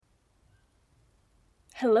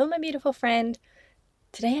Hello, my beautiful friend.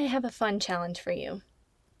 Today I have a fun challenge for you,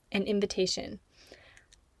 an invitation.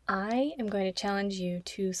 I am going to challenge you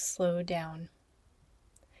to slow down.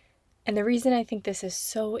 And the reason I think this is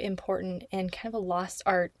so important and kind of a lost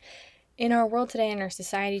art in our world today, in our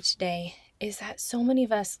society today, is that so many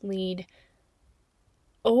of us lead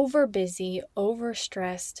over busy, over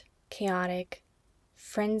stressed, chaotic,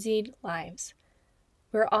 frenzied lives.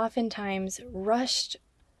 We're oftentimes rushed.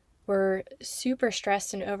 We're super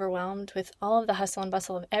stressed and overwhelmed with all of the hustle and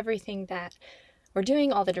bustle of everything that we're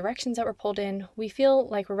doing, all the directions that we're pulled in. We feel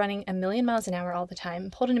like we're running a million miles an hour all the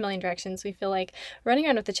time, pulled in a million directions. We feel like running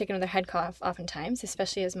around with the chicken with our head cut off oftentimes,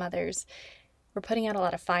 especially as mothers. We're putting out a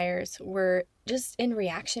lot of fires. We're just in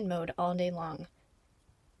reaction mode all day long.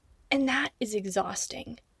 And that is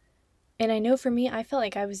exhausting. And I know for me, I felt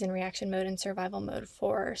like I was in reaction mode and survival mode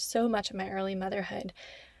for so much of my early motherhood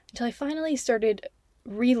until I finally started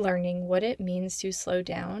relearning what it means to slow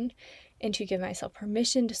down and to give myself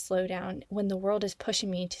permission to slow down when the world is pushing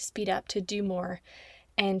me to speed up, to do more,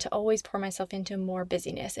 and to always pour myself into more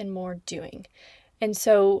busyness and more doing. And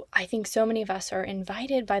so I think so many of us are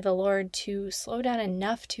invited by the Lord to slow down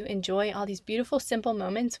enough to enjoy all these beautiful, simple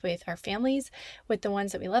moments with our families, with the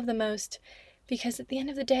ones that we love the most, because at the end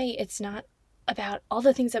of the day, it's not about all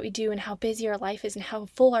the things that we do and how busy our life is and how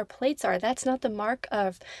full our plates are. That's not the mark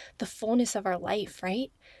of the fullness of our life,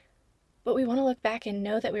 right? But we want to look back and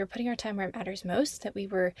know that we were putting our time where it matters most, that we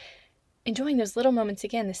were enjoying those little moments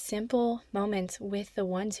again, the simple moments with the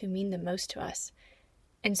ones who mean the most to us.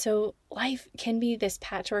 And so life can be this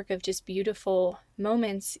patchwork of just beautiful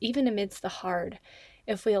moments, even amidst the hard,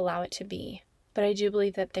 if we allow it to be. But I do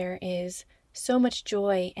believe that there is so much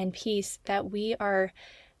joy and peace that we are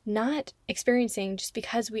not experiencing just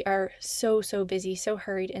because we are so busy, so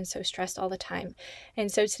hurried, and so stressed all the time.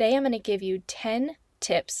 And so today I'm going to give you 10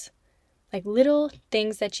 tips, like little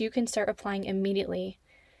things that you can start applying immediately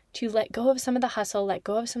to let go of some of the hustle, let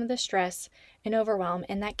go of some of the stress and overwhelm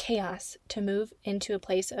and that chaos, to move into a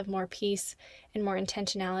place of more peace and more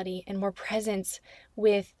intentionality and more presence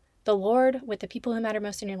with the Lord, with the people who matter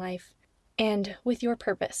most in your life, and with your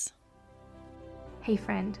purpose. Hey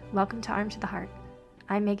friend, welcome to Arm to the Heart.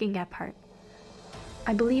 I'm Megan Gephardt.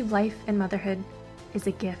 I believe life and motherhood is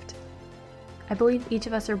a gift. I believe each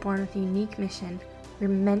of us are born with a unique mission we're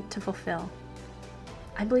meant to fulfill.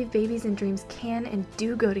 I believe babies and dreams can and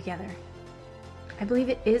do go together. I believe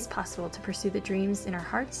it is possible to pursue the dreams in our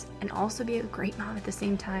hearts and also be a great mom at the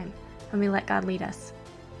same time when we let God lead us.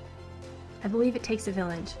 I believe it takes a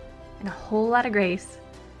village and a whole lot of grace,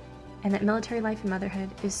 and that military life and motherhood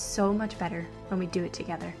is so much better when we do it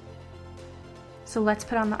together. So let's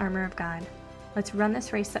put on the armor of God. Let's run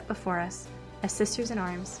this race set before us as sisters in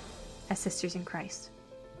arms, as sisters in Christ.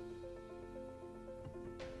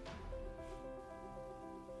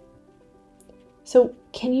 So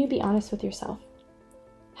can you be honest with yourself?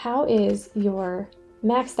 How is your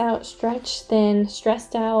maxed out, stretched thin,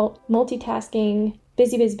 stressed out, multitasking,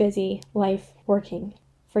 busy life working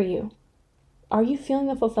for you? Are you feeling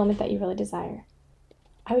the fulfillment that you really desire?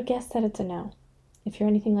 I would guess that it's a no, if you're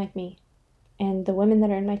anything like me, and the women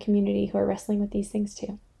that are in my community who are wrestling with these things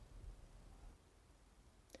too.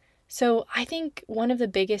 So I think one of the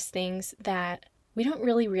biggest things that we don't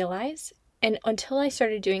really realize, and until I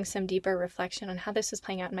started doing some deeper reflection on how this was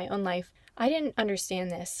playing out in my own life, I didn't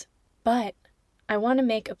understand this. But I want to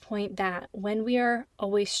make a point that when we are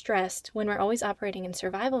always stressed, when we're always operating in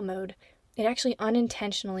survival mode, it actually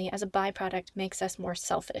unintentionally, as a byproduct, makes us more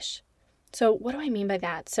selfish. So what do I mean by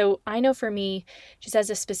that? So I know for me, just as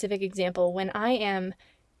a specific example, when I am,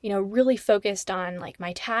 really focused on like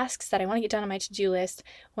my tasks that I want to get done on my to-do list,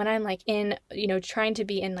 when I'm like in, trying to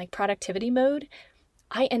be in like productivity mode,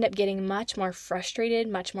 I end up getting much more frustrated,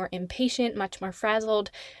 much more impatient, much more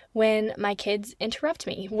frazzled when my kids interrupt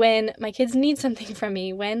me, when my kids need something from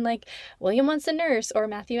me, when like William wants a nurse or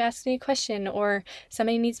Matthew asks me a question or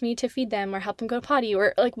somebody needs me to feed them or help them go to potty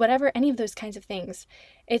or like whatever, any of those kinds of things.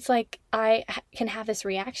 It's like I can have this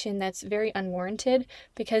reaction that's very unwarranted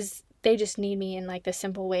because they just need me in like the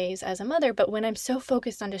simple ways as a mother. But when I'm so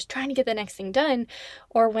focused on just trying to get the next thing done,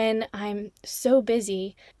 or when I'm so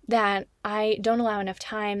busy that I don't allow enough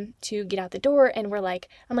time to get out the door and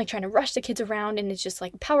I'm like trying to rush the kids around and it's just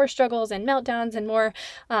like power struggles and meltdowns and more,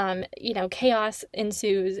 chaos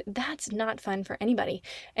ensues. That's not fun for anybody.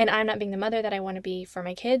 And I'm not being the mother that I want to be for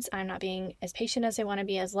my kids. I'm not being as patient as I want to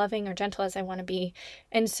be, as loving or gentle as I want to be.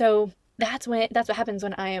 And so that's what happens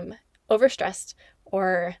when I am overstressed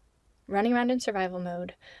or running around in survival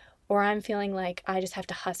mode, or I'm feeling like I just have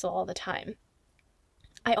to hustle all the time.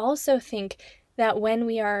 I also think that when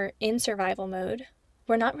we are in survival mode,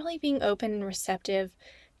 we're not really being open and receptive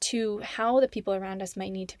to how the people around us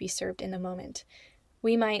might need to be served in the moment.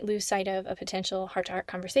 We might lose sight of a potential heart-to-heart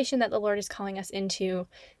conversation that the Lord is calling us into.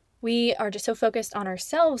 We are just so focused on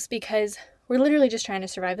ourselves because we're literally just trying to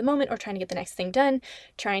survive the moment or trying to get the next thing done,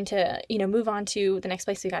 trying to, move on to the next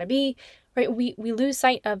place we got to be, right? We lose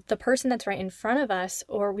sight of the person that's right in front of us,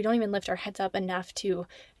 or we don't even lift our heads up enough to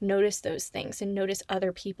notice those things and notice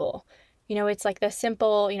other people. It's like the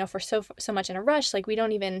simple, if we're so much in a rush, like we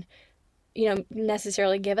don't even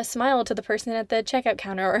necessarily give a smile to the person at the checkout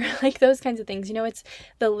counter or like those kinds of things. It's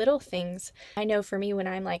the little things. I know for me, when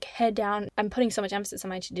I'm like head down, I'm putting so much emphasis on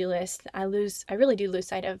my to-do list, I really do lose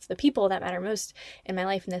sight of the people that matter most in my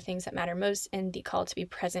life and the things that matter most and the call to be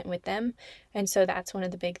present with them. And so that's one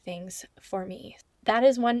of the big things for me. That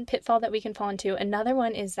is one pitfall that we can fall into. Another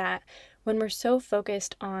one is that when we're so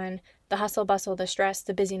focused on the hustle, bustle, the stress,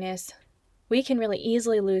 the busyness, we can really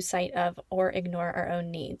easily lose sight of or ignore our own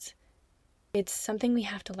needs. It's something we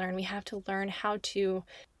have to learn. We have to learn how to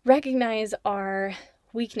recognize our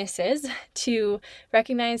weaknesses, to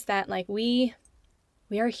recognize that like we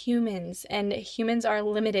are humans and humans are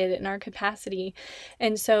limited in our capacity.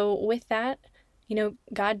 And so with that,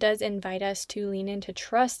 God does invite us to lean into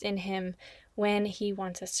trust in Him when He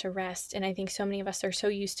wants us to rest. And I think so many of us are so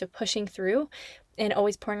used to pushing through and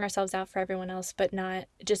always pouring ourselves out for everyone else, but not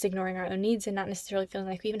just ignoring our own needs and not necessarily feeling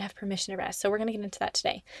like we even have permission to rest. So we're going to get into that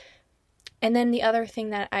today. And then the other thing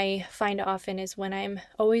that I find often is when I'm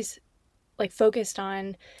always like focused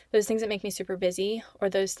on those things that make me super busy or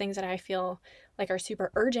those things that I feel like are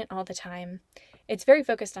super urgent all the time, it's very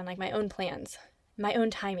focused on like my own plans, my own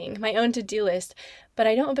timing, my own to-do list. But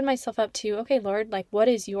I don't open myself up to, okay, Lord, like what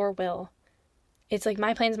is your will? It's like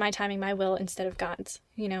my plans, my timing, my will instead of God's,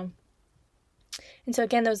 And so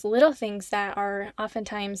again, those little things that are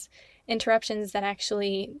oftentimes interruptions that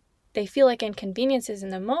actually they feel like inconveniences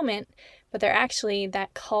in the moment, but they're actually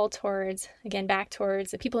that call towards, again, back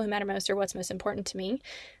towards the people who matter most or what's most important to me.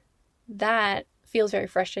 That feels very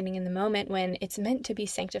frustrating in the moment when it's meant to be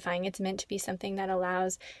sanctifying. It's meant to be something that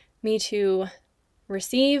allows me to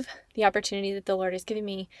receive the opportunity that the Lord has given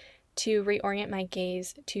me to reorient my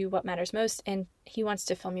gaze to what matters most. And He wants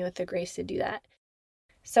to fill me with the grace to do that.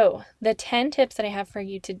 So the 10 tips that I have for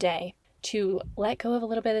you today to let go of a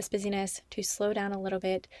little bit of this busyness, to slow down a little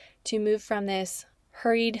bit, to move from this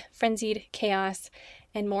hurried, frenzied chaos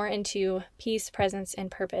and more into peace, presence,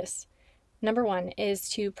 and purpose. Number 1 is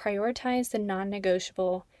to prioritize the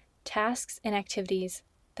non-negotiable tasks and activities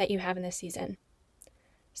that you have in this season.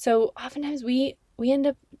 So oftentimes we end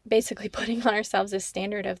up basically putting on ourselves this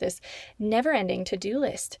standard of this never-ending to-do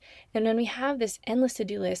list. And when we have this endless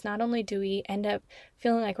to-do list, not only do we end up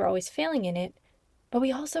feeling like we're always failing in it, but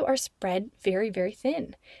we also are spread very, very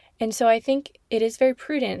thin. And so I think it is very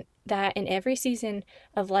prudent that in every season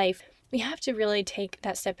of life, we have to really take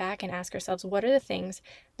that step back and ask ourselves, what are the things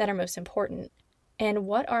that are most important? And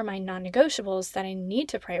what are my non-negotiables that I need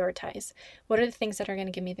to prioritize? What are the things that are going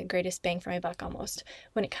to give me the greatest bang for my buck almost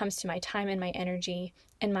when it comes to my time and my energy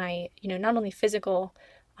and my, not only physical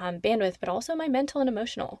bandwidth, but also my mental and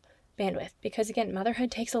emotional bandwidth? Because again,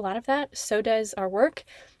 motherhood takes a lot of that. So does our work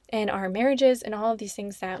and our marriages and all of these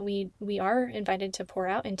things that we are invited to pour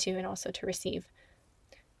out into and also to receive.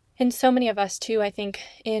 And so many of us too, I think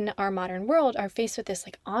in our modern world are faced with this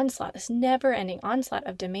like onslaught, this never-ending onslaught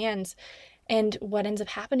of demands. And what ends up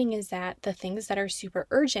happening is that the things that are super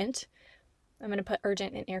urgent, I'm going to put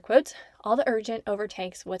urgent in air quotes, all the urgent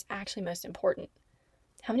overtakes what's actually most important.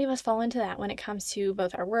 How many of us fall into that when it comes to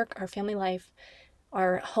both our work, our family life,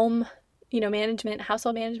 our home, management,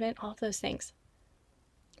 household management, all of those things?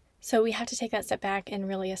 So we have to take that step back and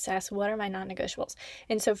really assess, what are my non-negotiables?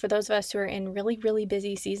 And so for those of us who are in really, really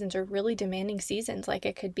busy seasons or really demanding seasons, like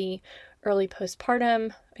it could be early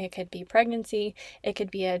postpartum, it could be pregnancy, it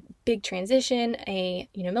could be a big transition, a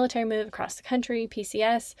military move across the country,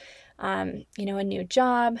 PCS, a new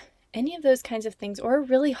job, any of those kinds of things, or a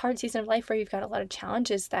really hard season of life where you've got a lot of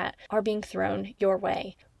challenges that are being thrown your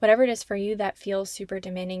way. Whatever it is for you that feels super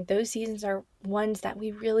demanding, those seasons are ones that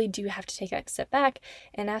we really do have to take a step back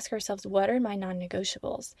and ask ourselves, what are my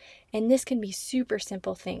non-negotiables? And this can be super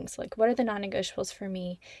simple things, like what are the non-negotiables for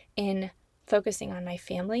me in focusing on my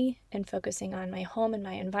family and focusing on my home and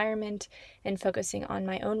my environment and focusing on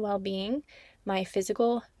my own well-being, my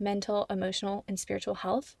physical, mental, emotional, and spiritual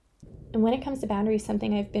health. And when it comes to boundaries,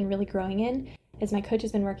 something I've been really growing in, as my coach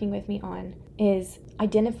has been working with me on, is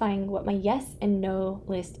identifying what my yes and no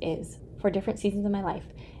list is for different seasons of my life.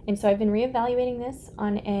 And so I've been reevaluating this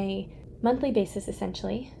on a monthly basis,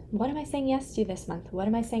 essentially. What am I saying yes to this month? What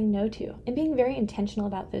am I saying no to? And being very intentional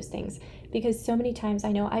about those things, because so many times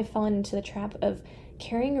I know I've fallen into the trap of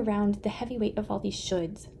carrying around the heavy weight of all these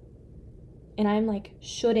shoulds. And I'm like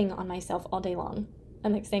shoulding on myself all day long.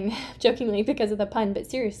 I'm like saying jokingly because of the pun, but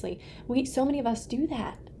seriously, so many of us do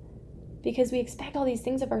that because we expect all these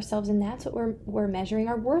things of ourselves, and that's what we're measuring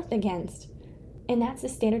our worth against. And that's the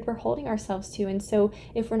standard we're holding ourselves to. And so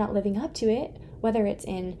if we're not living up to it, whether it's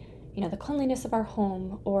in, the cleanliness of our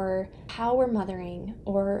home, or how we're mothering,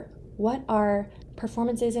 or what our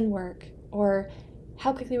performance is in work, or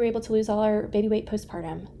how quickly we're able to lose all our baby weight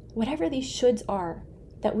postpartum, whatever these shoulds are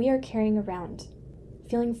that we are carrying around,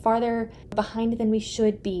 feeling farther behind than we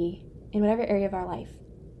should be in whatever area of our life,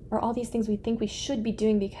 or all these things we think we should be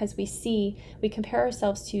doing because we compare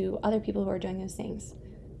ourselves to other people who are doing those things.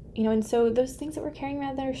 And so those things that we're carrying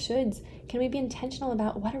around that are shoulds, can we be intentional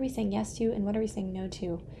about what are we saying yes to and what are we saying no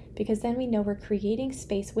to? Because then we know we're creating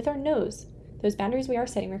space with our no's. Those boundaries we are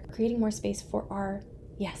setting, we're creating more space for our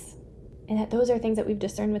yes. And that those are things that we've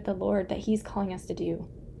discerned with the Lord that He's calling us to do.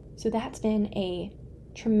 So that's been a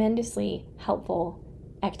tremendously helpful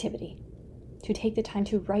activity, to take the time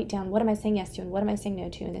to write down what am I saying yes to and what am I saying no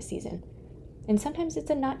to in this season. And sometimes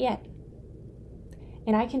it's a not yet.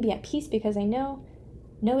 And I can be at peace because I know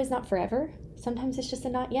no is not forever. Sometimes it's just a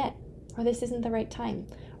not yet, or this isn't the right time,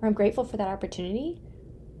 or I'm grateful for that opportunity,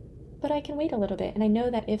 but I can wait a little bit. And I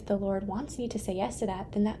know that if the Lord wants me to say yes to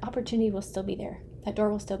that, then that opportunity will still be there. That door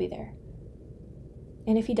will still be there.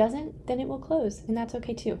 And if He doesn't, then it will close, and that's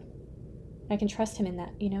okay too. I can trust Him in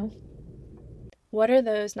that, What are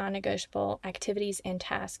those non-negotiable activities and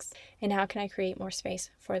tasks, and how can I create more space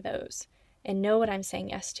for those? And know what I'm saying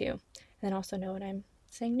yes to, and then also know what I'm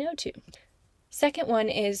saying no to. Second one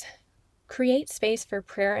is create space for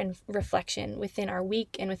prayer and reflection within our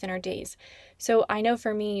week and within our days. So I know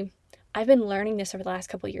for me, I've been learning this over the last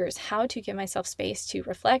couple of years, how to give myself space to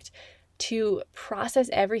reflect, to process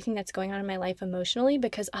everything that's going on in my life emotionally,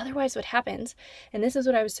 because otherwise what happens, and this is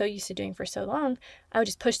what I was so used to doing for so long, I would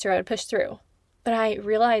just push through. But I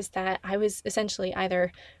realized that I was essentially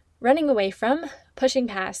either running away from, pushing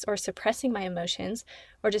past, or suppressing my emotions,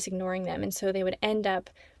 or just ignoring them. And so they would end up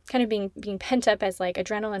kind of being pent up as like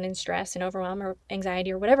adrenaline and stress and overwhelm or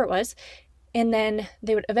anxiety or whatever it was. And then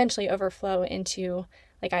they would eventually overflow into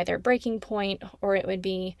like either a breaking point, or it would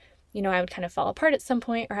be, I would kind of fall apart at some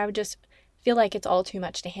point, or I would just feel like it's all too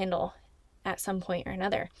much to handle at some point or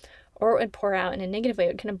another. Or it would pour out in a negative way. It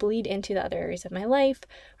would kind of bleed into the other areas of my life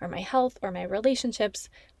or my health or my relationships.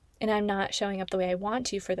 And I'm not showing up the way I want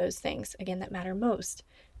to for those things, again, that matter most.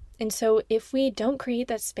 And so if we don't create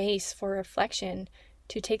that space for reflection,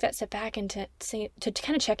 to take that step back and to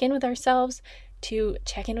kind of check in with ourselves, to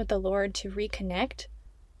check in with the Lord, to reconnect,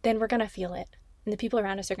 then we're going to feel it. And the people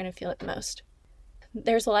around us are going to feel it the most.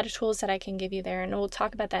 There's a lot of tools that I can give you there, and we'll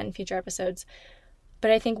talk about that in future episodes.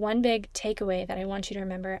 But I think one big takeaway that I want you to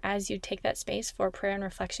remember as you take that space for prayer and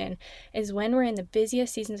reflection is when we're in the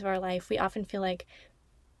busiest seasons of our life, we often feel like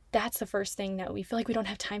that's the first thing that we feel like we don't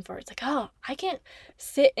have time for. It's like, oh, I can't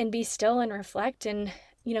sit and be still and reflect and,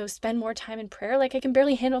 spend more time in prayer. Like I can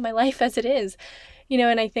barely handle my life as it is,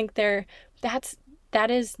 and I think that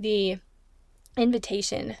is the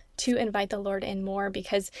invitation to invite the Lord in more,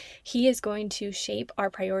 because He is going to shape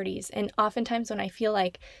our priorities. And oftentimes when I feel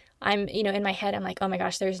like I'm, in my head, I'm like, oh my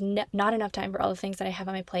gosh, there's not enough time for all the things that I have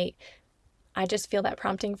on my plate. I just feel that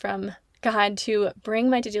prompting from God to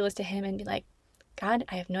bring my to-do list to Him and be like, God,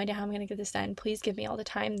 I have no idea how I'm going to get this done. Please give me all the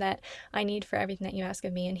time that I need for everything that you ask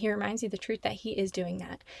of me. And He reminds me the truth that He is doing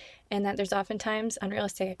that. And that there's oftentimes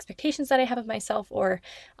unrealistic expectations that I have of myself, or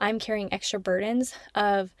I'm carrying extra burdens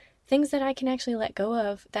of things that I can actually let go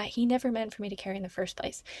of that He never meant for me to carry in the first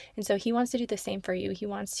place. And so He wants to do the same for you. He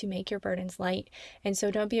wants to make your burdens light. And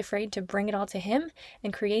so don't be afraid to bring it all to Him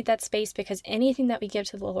and create that space, because anything that we give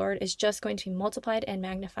to the Lord is just going to be multiplied and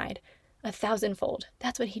magnified 1,000-fold.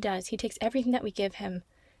 That's what He does. He takes everything that we give Him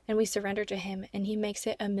and we surrender to Him, and He makes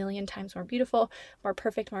it 1,000,000 times more beautiful, more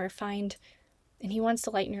perfect, more refined. And He wants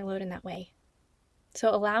to lighten your load in that way.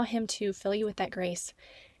 So allow Him to fill you with that grace.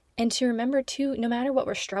 And to remember too, no matter what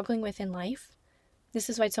we're struggling with in life, this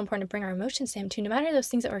is why it's so important to bring our emotions to Him too. No matter those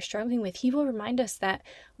things that we're struggling with, He will remind us that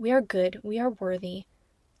we are good, we are worthy,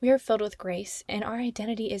 we are filled with grace, and our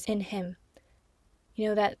identity is in Him.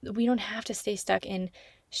 That we don't have to stay stuck in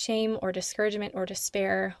shame or discouragement or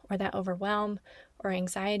despair or that overwhelm or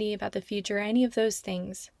anxiety about the future, any of those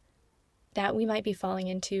things that we might be falling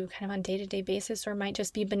into kind of on a day-to-day basis, or might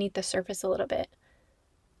just be beneath the surface a little bit.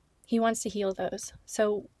 He wants to heal those.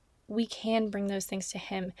 So we can bring those things to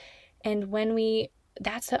Him. And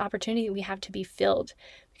that's the opportunity we have to be filled.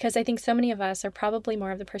 Because I think so many of us are probably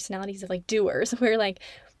more of the personalities of like doers. We're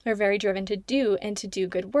very driven to do and to do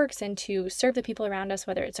good works and to serve the people around us,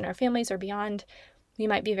 whether it's in our families or beyond. We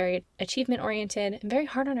might be very achievement oriented and very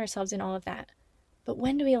hard on ourselves in all of that. But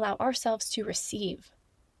when do we allow ourselves to receive?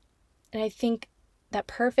 And I think that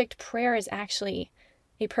perfect prayer is actually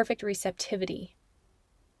a perfect receptivity.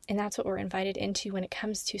 And that's what we're invited into when it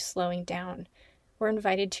comes to slowing down. We're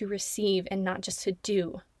invited to receive and not just to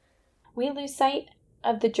do. We lose sight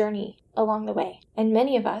of the journey along the way. And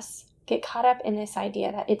many of us get caught up in this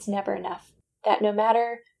idea that it's never enough. That no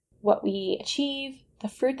matter what we achieve, the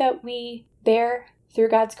fruit that we bear through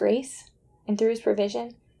God's grace and through His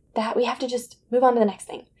provision, that we have to just move on to the next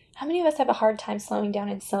thing. How many of us have a hard time slowing down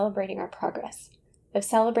and celebrating our progress, of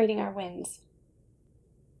celebrating our wins?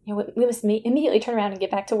 We must immediately turn around and get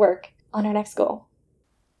back to work on our next goal.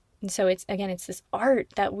 And so it's this art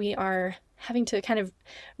that we are having to kind of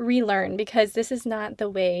relearn, because this is not the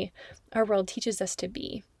way our world teaches us to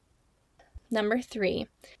be. Number 3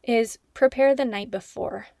 is prepare the night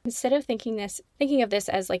before. Instead of thinking of this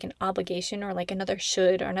as like an obligation or like another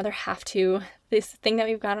should or another have to, this thing that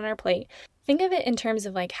we've got on our plate, think of it in terms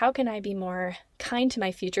of like, how can I be more kind to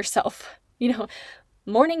my future self?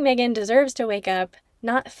 Morning Megan deserves to wake up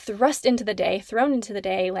not thrown into the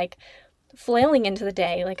day, like flailing into the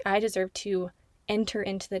day. Like, I deserve to enter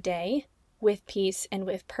into the day with peace and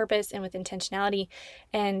with purpose and with intentionality.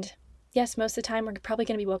 And yes, most of the time we're probably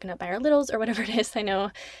going to be woken up by our littles or whatever it is. I know,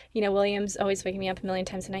 William's always waking me up a million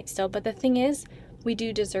times a night still. But the thing is, we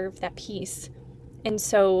do deserve that peace. And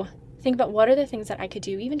so think about what are the things that I could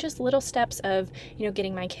do, even just little steps of,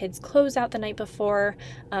 getting my kids' clothes out the night before,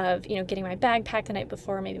 of, getting my bag packed the night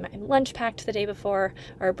before, maybe my lunch packed the day before,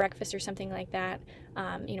 or breakfast or something like that.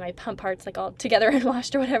 My pump parts like all together and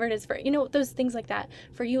washed or whatever it is for, those things like that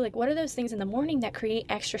for you. Like, what are those things in the morning that create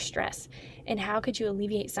extra stress? And how could you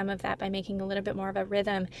alleviate some of that by making a little bit more of a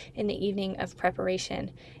rhythm in the evening of preparation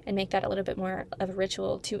and make that a little bit more of a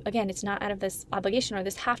ritual to, again, it's not out of this obligation or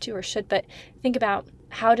this have to or should, but think about,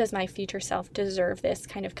 how does my future self deserve this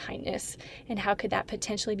kind of kindness? And how could that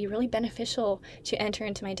potentially be really beneficial to enter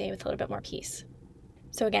into my day with a little bit more peace?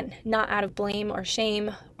 So again, not out of blame or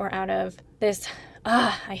shame or out of this,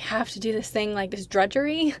 I have to do this thing, like this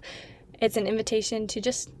drudgery. It's an invitation to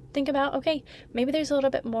just think about, okay, maybe there's a little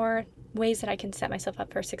bit more ways that I can set myself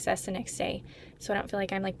up for success the next day, so I don't feel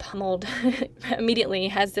like I'm like pummeled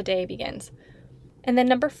immediately as the day begins. And then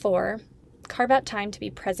number 4, carve out time to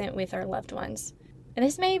be present with our loved ones. And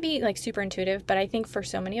this may be like super intuitive, but I think for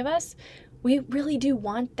so many of us, we really do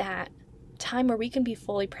want that time where we can be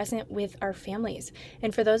fully present with our families.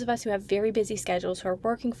 And for those of us who have very busy schedules, who are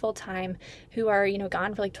working full time, who are,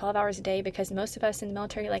 gone for like 12 hours a day, because most of us in the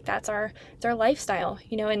military, like it's our lifestyle,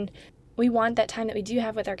 and we want that time that we do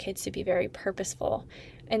have with our kids to be very purposeful.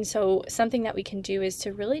 And so something that we can do is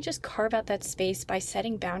to really just carve out that space by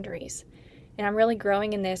setting boundaries. And I'm really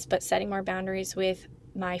growing in this, but setting more boundaries with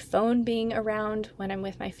my phone being around when I'm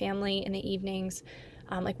with my family in the evenings.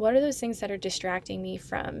 What are those things that are distracting me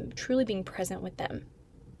from truly being present with them?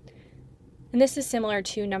 And this is similar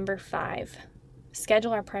to number 5,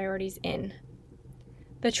 schedule our priorities in.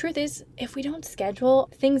 The truth is, if we don't schedule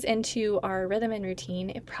things into our rhythm and routine,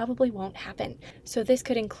 it probably won't happen. So this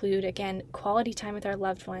could include, again, quality time with our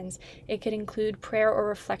loved ones. It could include prayer or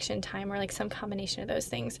reflection time, or like some combination of those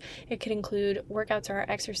things. It could include workouts or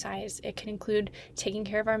exercise. It could include taking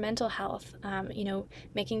care of our mental health,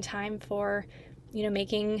 making time for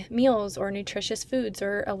making meals or nutritious foods,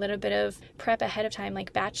 or a little bit of prep ahead of time,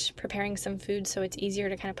 like batch preparing some food so it's easier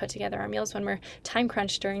to kind of put together our meals when we're time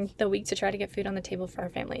crunched during the week to try to get food on the table for our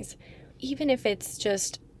families. Even if it's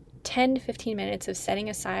just 10 to 15 minutes of setting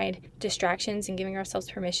aside distractions and giving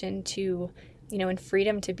ourselves permission to, and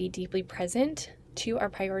freedom to be deeply present to our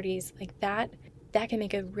priorities, like that can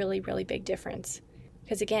make a really, really big difference.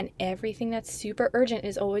 Because again, everything that's super urgent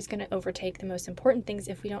is always going to overtake the most important things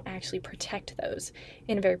if we don't actually protect those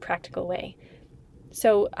in a very practical way.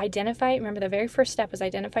 So remember the very first step was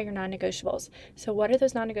identify your non-negotiables. So what are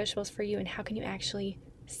those non-negotiables for you, and how can you actually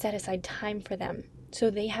set aside time for them so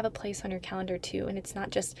they have a place on your calendar too? And it's not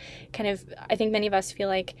just I think many of us feel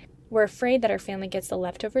like we're afraid that our family gets the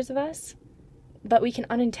leftovers of us, but we can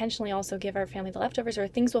unintentionally also give our family the leftovers, or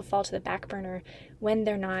things will fall to the back burner when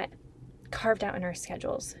they're not carved out in our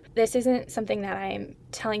schedules. This isn't something that I'm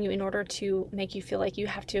telling you in order to make you feel like you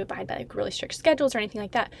have to abide by like really strict schedules or anything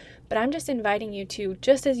like that, but I'm just inviting you to,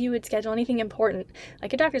 just as you would schedule anything important,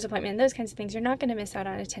 like a doctor's appointment, those kinds of things, you're not going to miss out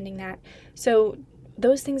on attending that. So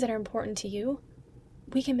those things that are important to you,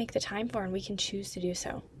 we can make the time for, and we can choose to do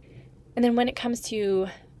so. And then when it comes to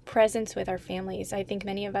presence with our families, I think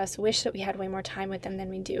many of us wish that we had way more time with them than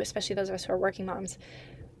we do, especially those of us who are working moms.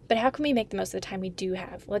 But how can we make the most of the time we do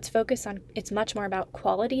have? Let's focus on, it's much more about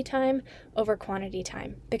quality time over quantity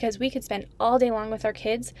time, because we could spend all day long with our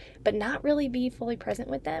kids, but not really be fully present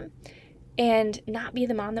with them and not be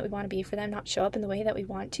the mom that we want to be for them, not show up in the way that we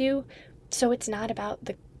want to. So it's not about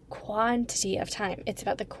the quantity of time, it's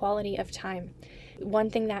about the quality of time.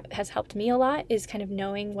 One thing that has helped me a lot is kind of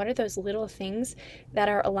knowing what are those little things that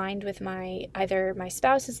are aligned with either my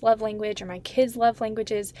spouse's love language or my kids' love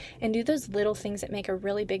languages, and do those little things that make a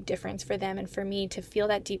really big difference for them and for me to feel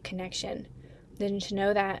that deep connection. Then to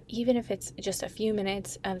know that even if it's just a few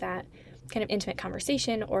minutes of that kind of intimate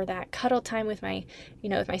conversation or that cuddle time with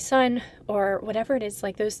with my son or whatever it is,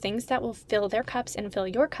 like those things that will fill their cups and fill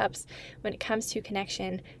your cups when it comes to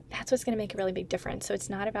connection, that's what's going to make a really big difference. So it's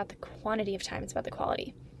not about the quantity of time, it's about the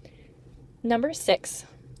quality. Number 6,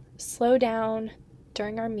 slow down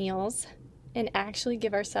during our meals and actually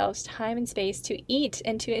give ourselves time and space to eat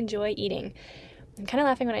and to enjoy eating. I'm kind of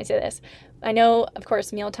laughing when I say this. I know, of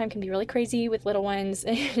course, mealtime can be really crazy with little ones.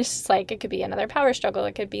 It's just like, it could be another power struggle.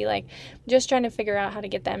 It could be like just trying to figure out how to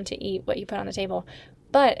get them to eat what you put on the table.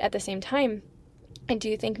 But at the same time, I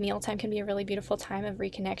do think mealtime can be a really beautiful time of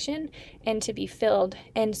reconnection and to be filled.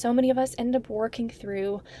 And so many of us end up working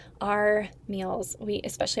through our meals.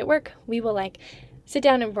 Especially at work, we will sit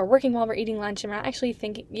down and we're working while we're eating lunch and we're not actually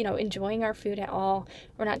enjoying our food at all.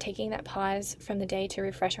 We're not taking that pause from the day to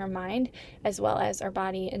refresh our mind as well as our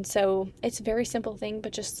body. And so it's a very simple thing,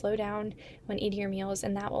 but just slow down when eating your meals.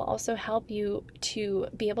 And that will also help you to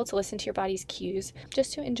be able to listen to your body's cues,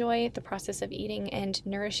 just to enjoy the process of eating and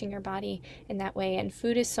nourishing your body in that way. And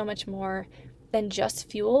food is so much more than just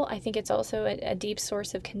fuel. I think it's also a deep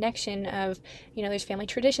source of connection of, there's family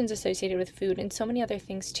traditions associated with food and so many other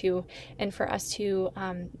things too. And for us to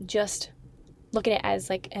just look at it as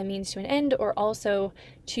like a means to an end, or also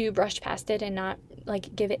to brush past it and not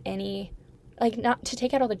give it any, not to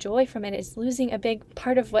take out all the joy from it, is losing a big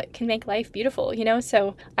part of what can make life beautiful,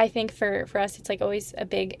 So I think for us, it's always a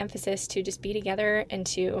big emphasis to just be together and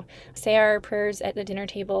to say our prayers at the dinner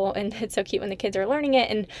table. And it's so cute when the kids are learning it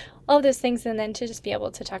and all of those things. And then to just be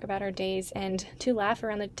able to talk about our days and to laugh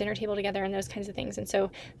around the dinner table together and those kinds of things. And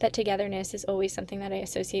so that togetherness is always something that I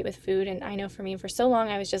associate with food. And I know for me, for so long,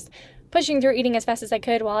 I was just pushing through eating as fast as I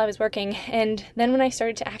could while I was working. And then when I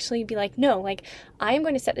started to actually be no, I am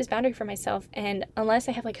going to set this boundary for myself. And unless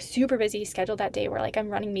I have a super busy schedule that day where I'm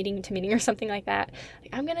running meeting to meeting or something like that,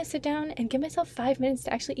 I'm going to sit down and give myself 5 minutes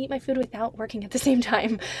to actually eat my food without working at the same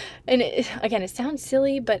time. And again, it sounds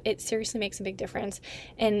silly, but it seriously makes a big difference.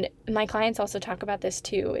 And my clients also talk about this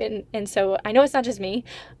too. And so I know it's not just me.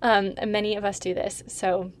 Many of us do this.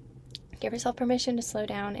 So give yourself permission to slow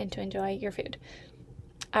down and to enjoy your food.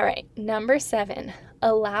 All right, number 7,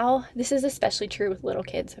 this is especially true with little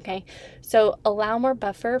kids, okay? So allow more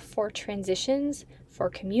buffer for transitions, for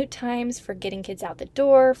commute times, for getting kids out the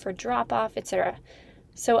door, for drop off, etc.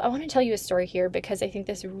 So I want to tell you a story here because I think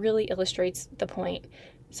this really illustrates the point.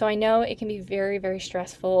 So I know it can be very, very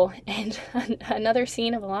stressful and another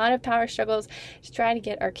scene of a lot of power struggles to try to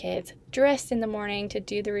get our kids dressed in the morning to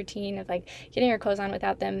do the routine of getting your clothes on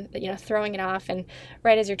without them, throwing it off and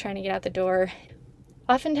right as you're trying to get out the door.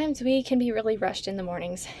 Oftentimes we can be really rushed in the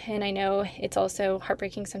mornings, and I know it's also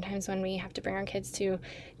heartbreaking sometimes when we have to bring our kids to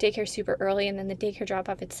daycare super early, and then the daycare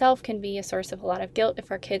drop-off itself can be a source of a lot of guilt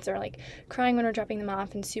if our kids are crying when we're dropping them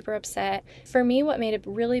off and super upset. For me, what made a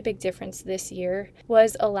really big difference this year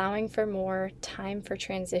was allowing for more time for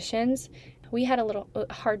transitions. We had a little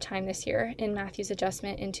hard time this year in Matthew's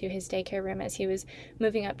adjustment into his daycare room as he was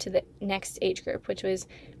moving up to the next age group,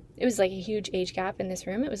 it was a huge age gap in this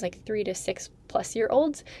room. It was 3 to 6+ year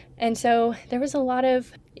olds. And so there was a lot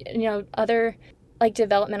of, other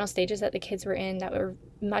developmental stages that the kids were in that were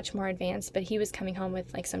much more advanced, but he was coming home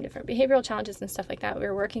with some different behavioral challenges and stuff like that we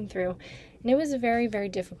were working through. And it was a very, very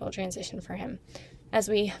difficult transition for him as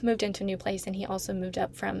we moved into a new place. And he also moved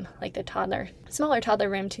up from the smaller toddler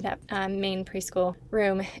room to that main preschool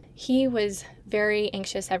room. He was very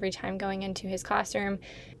anxious every time going into his classroom.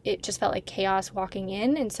 It just felt like chaos walking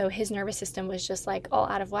in. And so his nervous system was just all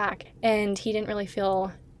out of whack. And he didn't really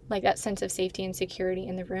feel that sense of safety and security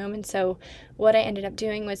in the room. And so what I ended up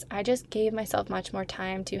doing was I just gave myself much more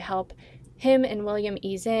time to help him and William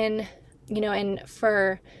ease in, and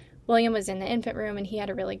for William was in the infant room and he had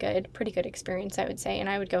a pretty good experience, I would say. And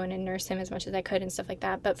I would go in and nurse him as much as I could and stuff like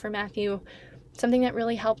that. But for Matthew, something that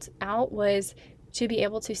really helped out was to be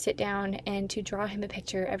able to sit down and to draw him a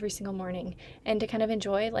picture every single morning and to kind of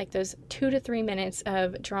enjoy those 2 to 3 minutes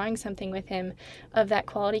of drawing something with him, of that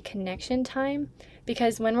quality connection time.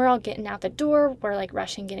 Because when we're all getting out the door, we're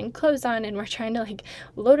rushing, getting clothes on, and we're trying to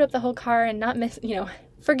load up the whole car and not miss,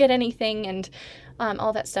 forget anything. And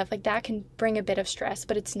all that stuff. Like that can bring a bit of stress,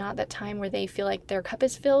 but it's not that time where they feel like their cup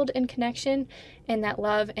is filled in connection and that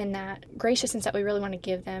love and that graciousness that we really want to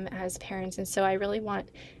give them as parents. And so I really want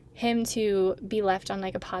him to be left on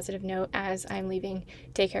like a positive note as I'm leaving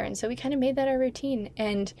daycare. And so we kind of made that our routine,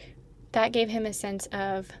 and that gave him a sense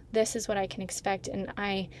of this is what I can expect. And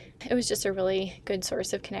it was just a really good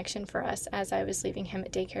source of connection for us as I was leaving him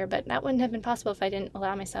at daycare. But that wouldn't have been possible if I didn't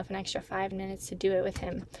allow myself an extra 5 minutes to do it with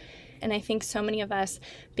him. And I think so many of us,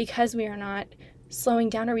 because we are not slowing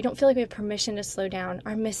down, or we don't feel like we have permission to slow down,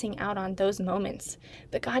 are missing out on those moments.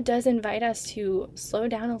 But God does invite us to slow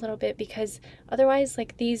down a little bit, because otherwise,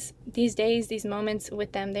 like these days, these moments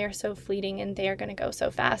with them, they are so fleeting and they are going to go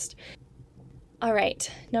so fast. All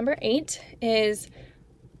right, number 8 is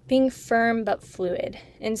being firm but fluid.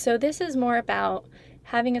 And so this is more about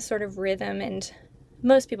having a sort of rhythm, and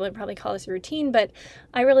most people would probably call this a routine, but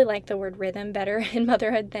I really like the word rhythm better in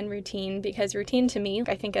motherhood than routine, because routine to me,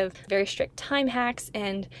 I think of very strict time hacks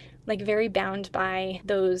and like very bound by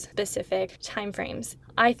those specific time frames.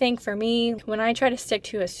 I think for me, when I try to stick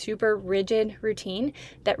to a super rigid routine,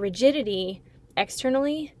 that rigidity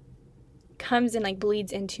externally comes and like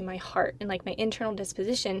bleeds into my heart, and like my internal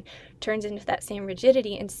disposition turns into that same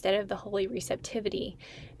rigidity instead of the holy receptivity.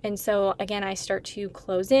 And so again, I start to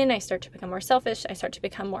close in, I start to become more selfish, I start to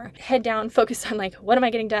become more head down, focused on like, what am I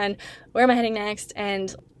getting done? Where am I heading next?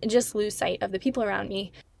 And just lose sight of the people around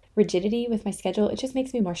me. Rigidity with my schedule, it just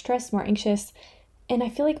makes me more stressed, more anxious. And I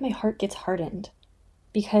feel like my heart gets hardened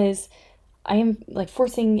because I am like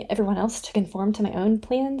forcing everyone else to conform to my own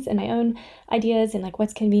plans and my own ideas and like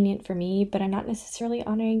what's convenient for me, but I'm not necessarily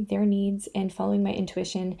honoring their needs and following my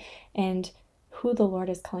intuition and who the Lord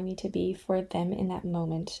is calling me to be for them in that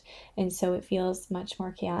moment. And so it feels much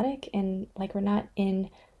more chaotic, and like we're not in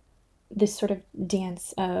this sort of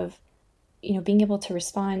dance of, being able to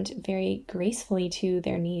respond very gracefully to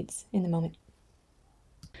their needs in the moment.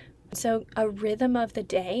 So a rhythm of the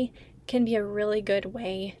day can be a really good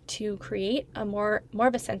way to create a more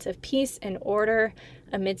of a sense of peace and order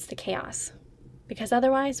amidst the chaos, because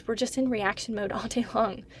otherwise we're just in reaction mode all day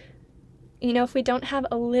long. If we don't have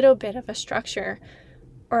a little bit of a structure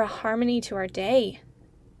or a harmony to our day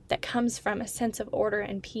that comes from a sense of order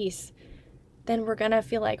and peace, then we're gonna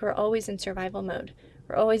feel like we're always in survival mode.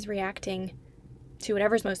 We're always reacting to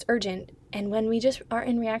whatever's most urgent, and when we just are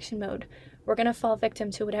in reaction mode, we're gonna fall victim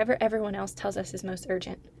to whatever everyone else tells us is most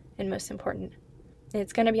urgent and most important. And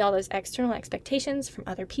it's going to be all those external expectations from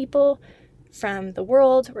other people, from the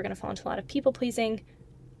world. We're going to fall into a lot of people pleasing.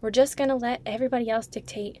 We're just going to let everybody else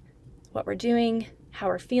dictate what we're doing, how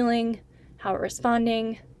we're feeling, how we're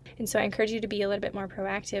responding. And so I encourage you to be a little bit more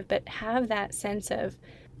proactive, but have that sense of,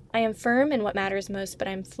 I am firm in what matters most, but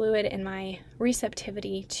I'm fluid in my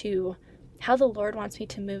receptivity to how the Lord wants me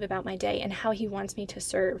to move about my day and how He wants me to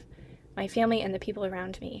serve my family and the people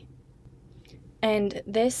around me. And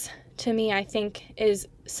this, to me, I think is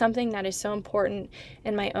something that is so important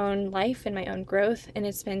in my own life and my own growth. And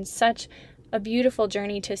it's been such a beautiful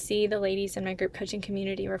journey to see the ladies in my group coaching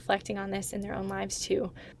community reflecting on this in their own lives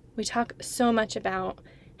too. We talk so much about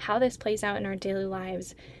how this plays out in our daily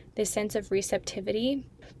lives. This sense of receptivity,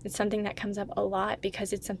 it's something that comes up a lot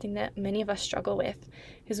because it's something that many of us struggle with,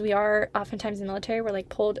 because we are oftentimes in the military, we're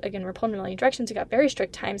pulled in a million directions. We got very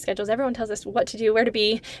strict time schedules. Everyone tells us what to do, where to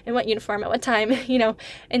be, in what uniform, at what time,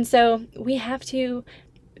 and so we have to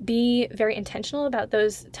be very intentional about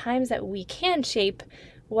those times that we can shape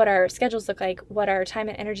what our schedules look like, what our time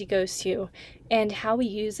and energy goes to, and how we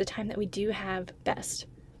use the time that we do have best,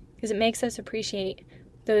 because it makes us appreciate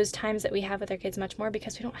those times that we have with our kids much more,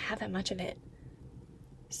 because we don't have that much of it.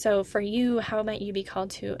 So for you, how might you be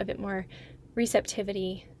called to a bit more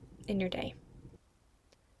receptivity in your day?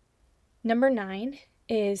 Number 9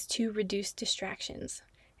 is to reduce distractions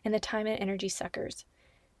and the time and energy suckers.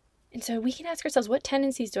 And so we can ask ourselves, what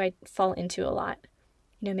tendencies do I fall into a lot?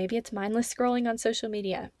 Maybe it's mindless scrolling on social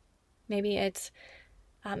media. Maybe it's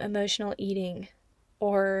emotional eating,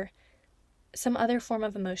 or some other form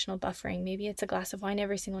of emotional buffering. Maybe it's a glass of wine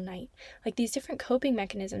every single night. Like these different coping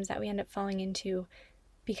mechanisms that we end up falling into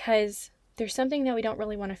because there's something that we don't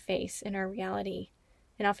really want to face in our reality.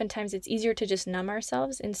 And oftentimes it's easier to just numb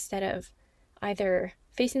ourselves instead of either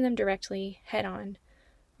facing them directly head on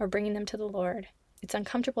or bringing them to the Lord. It's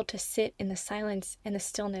uncomfortable to sit in the silence and the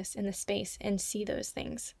stillness and the space and see those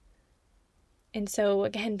things. And so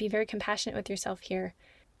again, be very compassionate with yourself here.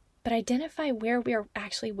 But identify where we are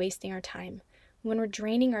actually wasting our time, when we're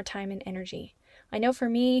draining our time and energy. I know for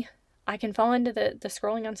me, I can fall into the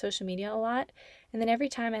scrolling on social media a lot. And then every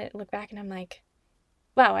time I look back and I'm like,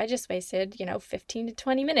 wow, I just wasted, 15 to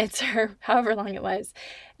 20 minutes or however long it was.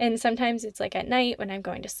 And sometimes it's like at night when I'm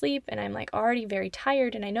going to sleep and I'm like already very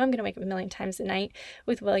tired and I know I'm going to wake up a million times a night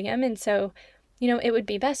with William. And so, it would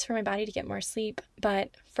be best for my body to get more sleep. But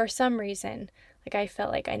for some reason, like I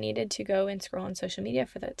felt like I needed to go and scroll on social media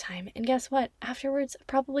for that time. And guess what? Afterwards, I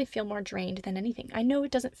probably feel more drained than anything. I know it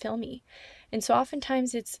doesn't fill me. And so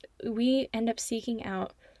oftentimes we end up seeking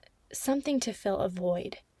out something to fill a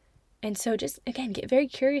void. And so just, again, get very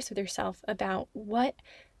curious with yourself about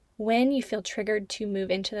when you feel triggered to move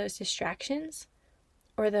into those distractions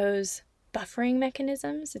or those buffering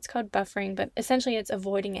mechanisms. It's called buffering, but essentially it's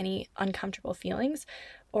avoiding any uncomfortable feelings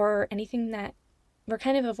or anything that we're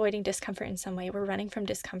kind of avoiding discomfort in some way. We're running from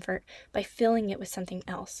discomfort by filling it with something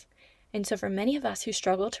else. And so for many of us who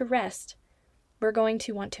struggle to rest, we're going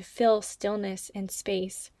to want to fill stillness and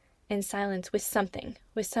space and silence with something,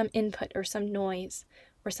 with some input or some noise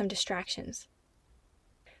or some distractions.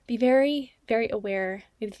 Be very, very aware.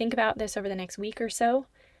 Maybe think about this over the next week or so.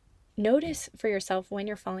 Notice for yourself when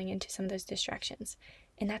you're falling into some of those distractions.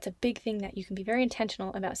 And that's a big thing that you can be very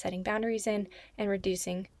intentional about setting boundaries in and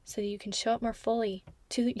reducing so that you can show up more fully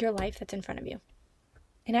to your life that's in front of you.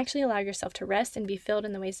 And actually allow yourself to rest and be filled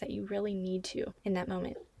in the ways that you really need to in that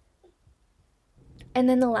moment. And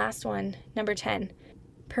then the last one, number 10,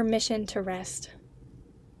 permission to rest.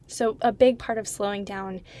 So a big part of slowing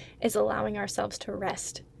down is allowing ourselves to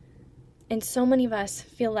rest. And so many of us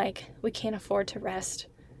feel like we can't afford to rest.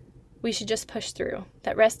 We should just push through.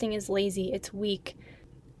 That resting is lazy, it's weak.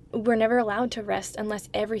 We're never allowed to rest unless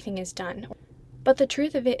everything is done. But the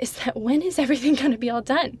truth of it is that when is everything going to be all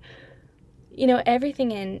done?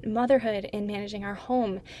 Everything in motherhood and managing our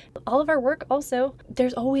home, all of our work also,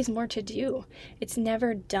 there's always more to do. It's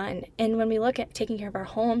never done. And when we look at taking care of our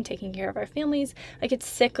home, taking care of our families, like it's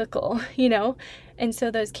cyclical, And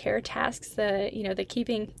so those care tasks, the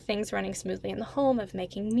keeping things running smoothly in the home, of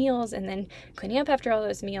making meals and then cleaning up after all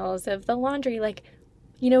those meals, of the laundry,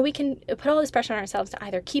 we can put all this pressure on ourselves to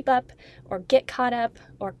either keep up or get caught up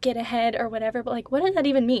or get ahead or whatever. But what does that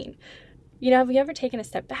even mean? Have we ever taken a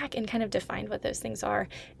step back and kind of defined what those things are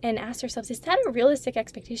and asked ourselves, is that a realistic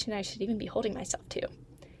expectation I should even be holding myself to?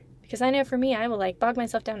 Because I know for me, I will bog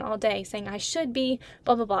myself down all day saying I should be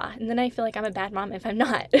blah, blah, blah. And then I feel like I'm a bad mom if I'm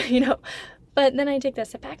not, But then I take that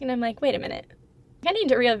step back and I'm like, wait a minute. I need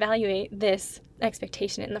to reevaluate this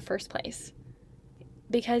expectation in the first place.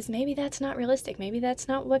 Because maybe that's not realistic. Maybe that's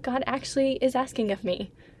not what God actually is asking of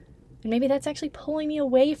me. And maybe that's actually pulling me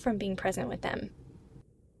away from being present with them.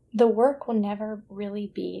 The work will never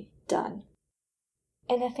really be done.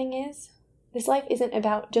 And the thing is, this life isn't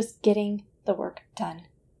about just getting the work done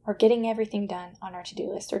or getting everything done on our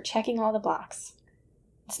to-do list or checking all the blocks.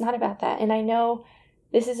 It's not about that. And I know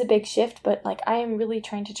this is a big shift, but I am really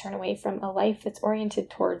trying to turn away from a life that's oriented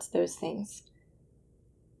towards those things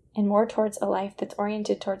and more towards a life that's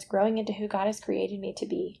oriented towards growing into who God has created me to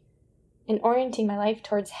be and orienting my life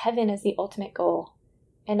towards heaven as the ultimate goal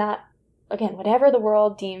and not, again, whatever the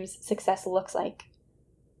world deems success looks like.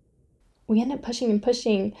 We end up pushing and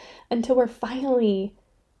pushing until we're finally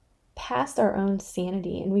past our own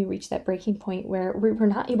sanity and we reach that breaking point where we're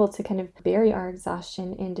not able to kind of bury our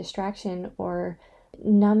exhaustion in distraction or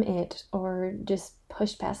numb it or just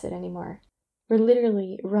push past it anymore. We're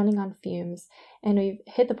literally running on fumes and we've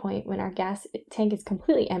hit the point when our gas tank is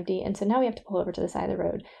completely empty, and so now we have to pull over to the side of the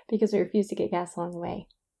road because we refuse to get gas along the way.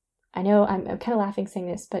 I know I'm kind of laughing saying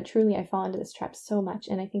this, but truly I fall into this trap so much,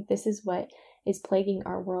 and I think this is what is plaguing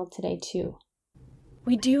our world today too.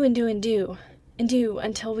 We do and do and do and do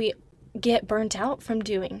until we get burnt out from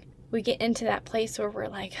doing. We get into that place where we're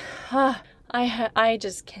like, I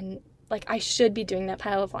just can, I should be doing that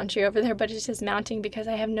pile of laundry over there, but it's just mounting because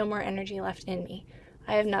I have no more energy left in me.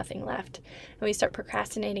 I have nothing left. And we start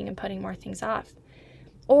procrastinating and putting more things off.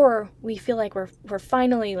 Or we feel like we're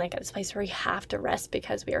finally at this place where we have to rest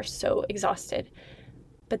because we are so exhausted.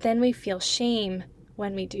 But then we feel shame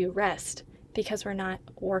when we do rest because we're not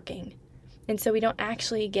working. And so we don't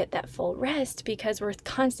actually get that full rest because we're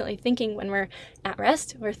constantly thinking when we're at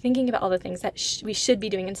rest, we're thinking about all the things that we should be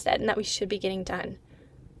doing instead and that we should be getting done.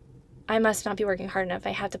 I must not be working hard enough.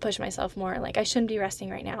 I have to push myself more. I shouldn't be resting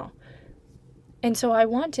right now. And so I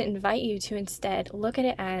want to invite you to instead look at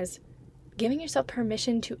it as giving yourself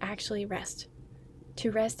permission to actually rest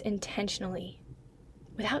intentionally,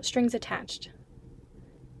 without strings attached,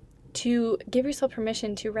 to give yourself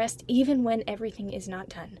permission to rest even when everything is not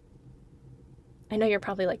done. I know you're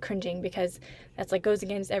probably cringing because that's goes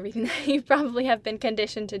against everything that you probably have been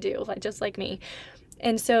conditioned to do, just like me.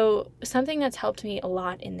 And so something that's helped me a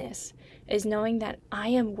lot in this is knowing that I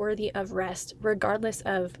am worthy of rest regardless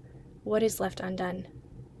of what is left undone.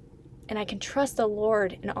 and I can trust the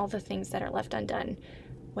Lord in all the things that are left undone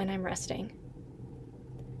when I'm resting.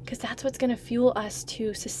 Because that's what's going to fuel us to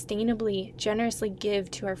sustainably, generously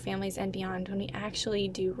give to our families and beyond when we actually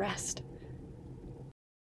do rest.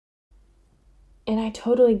 And I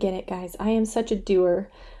totally get it, guys. I am such a doer.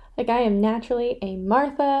 Like, I am naturally a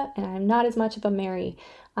Martha, and I'm not as much of a Mary.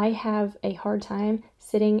 I have a hard time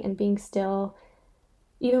sitting and being still.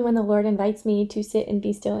 Even when the Lord invites me to sit and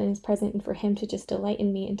be still in His presence and for Him to just delight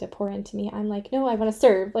in me and to pour into me, I'm like, no, I want to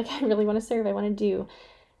serve. Like, I really want to serve. I want to do.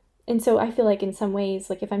 And so I feel like in some ways,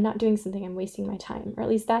 like if I'm not doing something, I'm wasting my time. Or at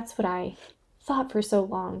least that's what I thought for so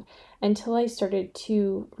long, until I started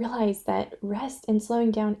to realize that rest and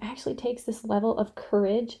slowing down actually takes this level of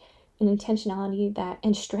courage and intentionality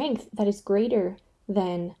and strength that is greater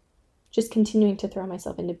than just continuing to throw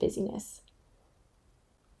myself into busyness.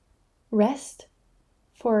 Rest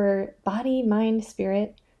for body, mind,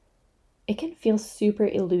 spirit, it can feel super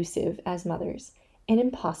elusive as mothers and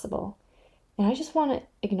impossible. And I just want to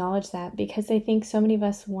acknowledge that, because I think so many of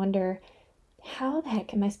us wonder, how the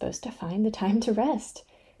heck am I supposed to find the time to rest?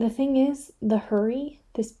 The thing is, the hurry,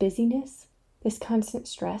 this busyness, this constant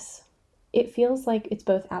stress, it feels like it's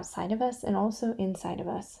both outside of us and also inside of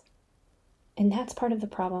us. And that's part of the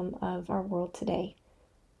problem of our world today.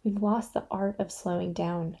 We've lost the art of slowing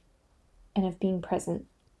down and of being present.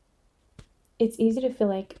 It's easy to feel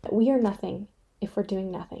like we are nothing if we're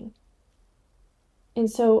doing nothing. And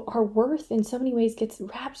so our worth in so many ways gets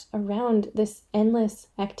wrapped around this endless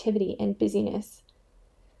activity and busyness.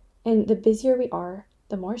 And the busier we are,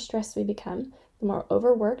 the more stressed we become, the more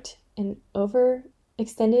overworked and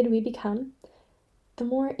overextended we become, the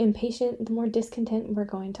more impatient, the more discontent we're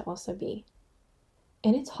going to also be.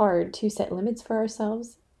 And it's hard to set limits for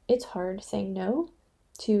ourselves. It's hard saying no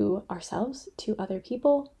to ourselves, to other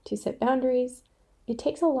people, to set boundaries. It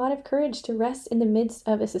takes a lot of courage to rest in the midst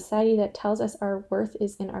of a society that tells us our worth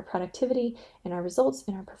is in our productivity, in our results,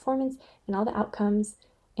 in our performance, in all the outcomes,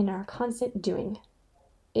 in our constant doing.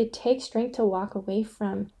 It takes strength to walk away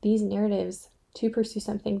from these narratives to pursue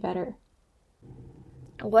something better.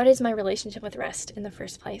 What is my relationship with rest in the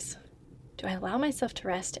first place? Do I allow myself to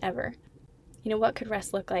rest ever? What could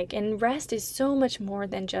rest look like? And rest is so much more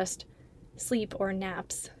than just sleep or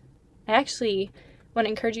naps. I actually want to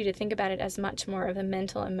encourage you to think about it as much more of a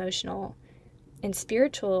mental, emotional, and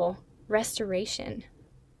spiritual restoration,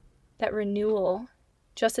 that renewal,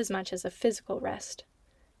 just as much as a physical rest,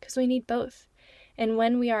 because we need both. And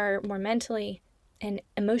when we are more mentally and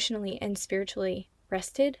emotionally and spiritually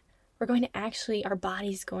rested, our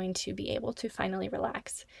body's going to be able to finally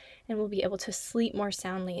relax, and we'll be able to sleep more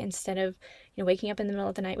soundly instead of, waking up in the middle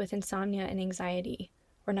of the night with insomnia and anxiety,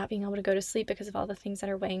 or not being able to go to sleep because of all the things that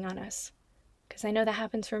are weighing on us. Because I know that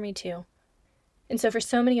happens for me too. And so for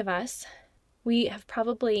so many of us, we have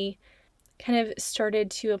probably kind of started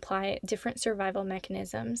to apply different survival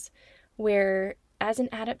mechanisms where, as an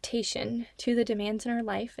adaptation to the demands in our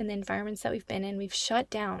life and the environments that we've been in, we've shut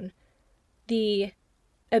down the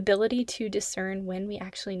ability to discern when we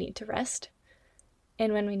actually need to rest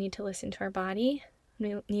and when we need to listen to our body,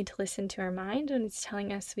 when we need to listen to our mind when it's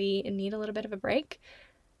telling us we need a little bit of a break.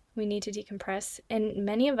 We need to decompress, and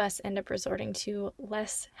many of us end up resorting to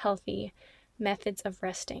less healthy methods of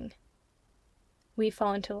resting. We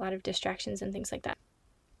fall into a lot of distractions and things like that.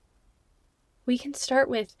 We can start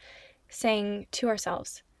with saying to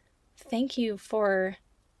ourselves, thank you for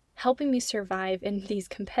helping me survive in these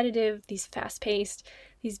competitive, these fast-paced,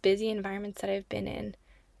 these busy environments that I've been in.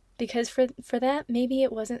 Because for that, maybe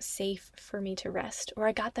it wasn't safe for me to rest, or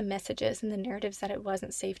I got the messages and the narratives that it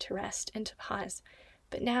wasn't safe to rest and to pause.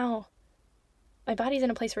 But now, my body's in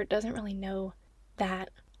a place where it doesn't really know that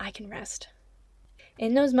I can rest.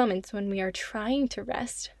 In those moments when we are trying to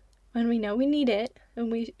rest, when we know we need it,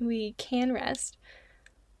 and we can rest,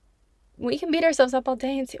 we can beat ourselves up all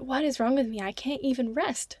day and say, what is wrong with me? I can't even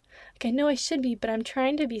rest. Like, I know I should be, but I'm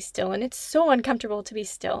trying to be still, and it's so uncomfortable to be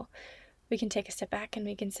still. We can take a step back and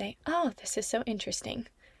we can say, oh, this is so interesting,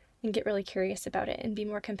 and get really curious about it and be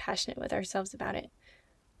more compassionate with ourselves about it.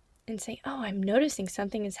 And say, oh, I'm noticing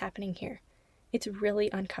something is happening here. It's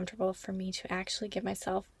really uncomfortable for me to actually give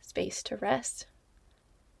myself space to rest.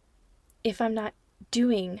 If I'm not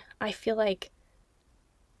doing, I feel like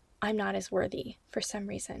I'm not as worthy for some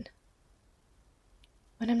reason.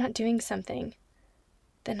 When I'm not doing something,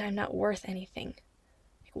 then I'm not worth anything.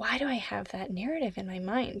 Why do I have that narrative in my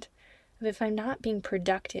mind of if I'm not being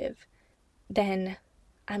productive, then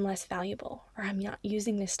I'm less valuable, or I'm not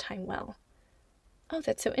using this time well? Oh,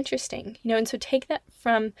 that's so interesting. And so take it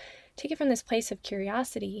from this place of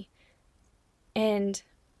curiosity and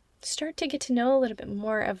start to get to know a little bit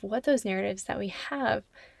more of what those narratives that we have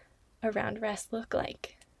around rest look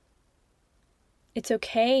like? It's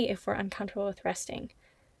okay if we're uncomfortable with resting,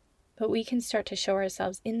 but we can start to show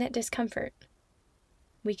ourselves in that discomfort.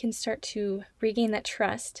 We can start to regain that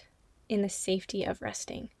trust in the safety of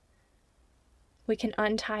resting. We can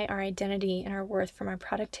untie our identity and our worth from our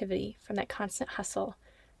productivity, from that constant hustle,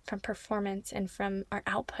 from performance, and from our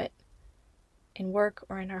output in work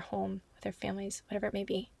or in our home with our families, whatever it may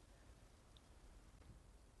be.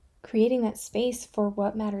 Creating that space for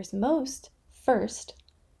what matters most first,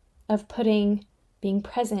 of being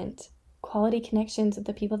present, quality connections with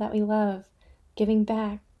the people that we love, giving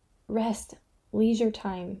back, rest, leisure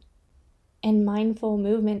time, and mindful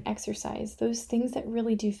movement exercise, those things that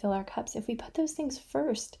really do fill our cups. If we put those things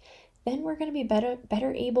first, then we're going to be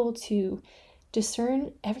better able to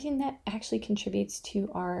discern everything that actually contributes to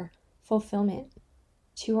our fulfillment,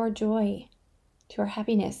 to our joy, to our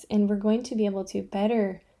happiness, and we're going to be able to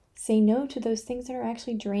better say no to those things that are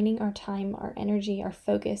actually draining our time, our energy, our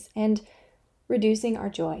focus, and reducing our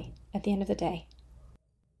joy at the end of the day.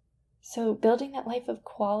 So building that life of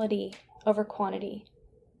quality over quantity,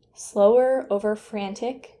 slower over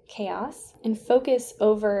frantic chaos, and focus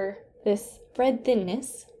over this spread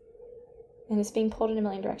thinness and this being pulled in a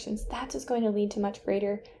million directions, that's what's going to lead to much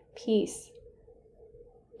greater peace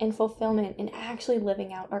and fulfillment and actually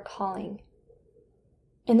living out our calling.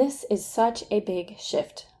 And this is such a big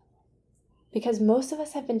shift because most of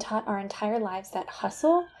us have been taught our entire lives that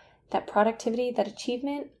hustle, that productivity, that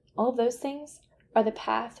achievement, all of those things are the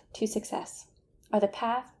path to success, are the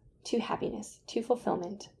path to happiness, to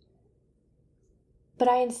fulfillment. But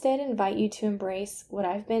I instead invite you to embrace what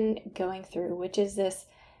I've been going through, which is this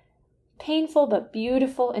painful but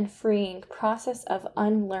beautiful and freeing process of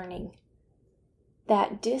unlearning.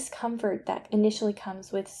 That discomfort that initially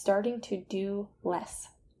comes with starting to do less.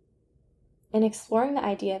 And exploring the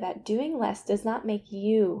idea that doing less does not make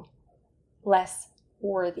you less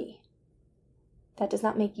worthy. That does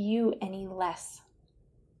not make you any less.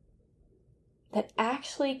 That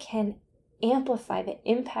actually can amplify the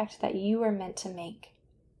impact that you are meant to make.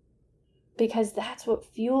 Because that's what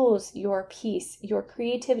fuels your peace, your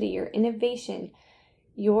creativity, your innovation,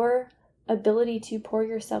 your ability to pour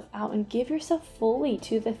yourself out and give yourself fully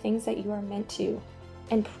to the things that you are meant to,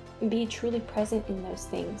 and be truly present in those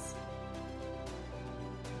things.